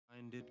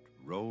Behind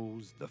it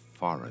rose the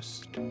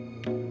forest,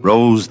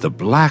 rose the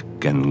black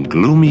and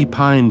gloomy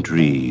pine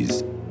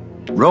trees,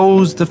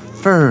 rose the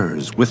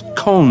firs with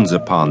cones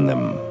upon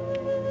them.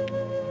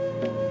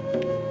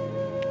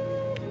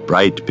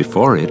 Bright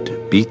before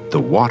it beat the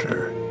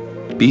water,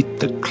 beat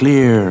the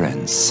clear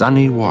and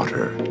sunny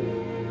water,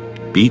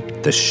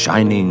 beat the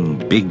shining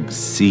big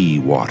sea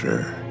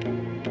water.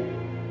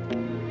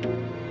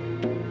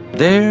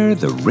 There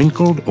the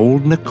wrinkled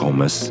old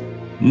Nokomis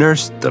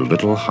nursed the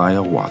little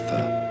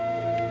Hiawatha,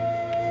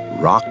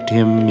 rocked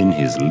him in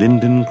his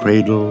linden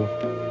cradle,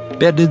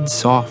 bedded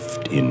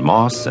soft in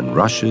moss and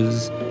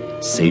rushes,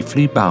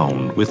 safely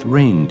bound with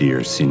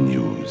reindeer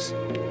sinews,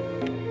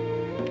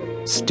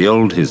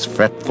 stilled his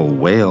fretful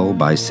wail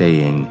by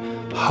saying,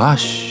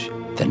 "Hush,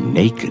 the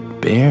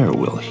naked bear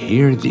will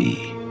hear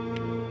thee,"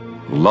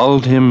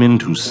 lulled him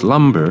into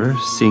slumber,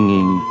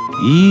 singing,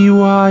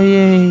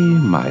 "Ee-wah-yay,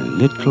 my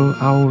little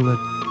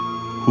owlet,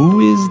 who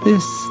is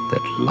this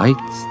that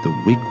lights the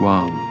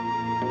wigwam?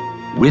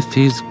 With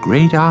his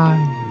great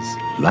eyes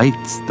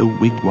lights the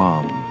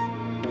wigwam.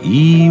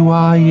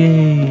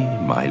 Ee-wah-yay,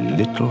 my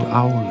little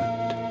owlet."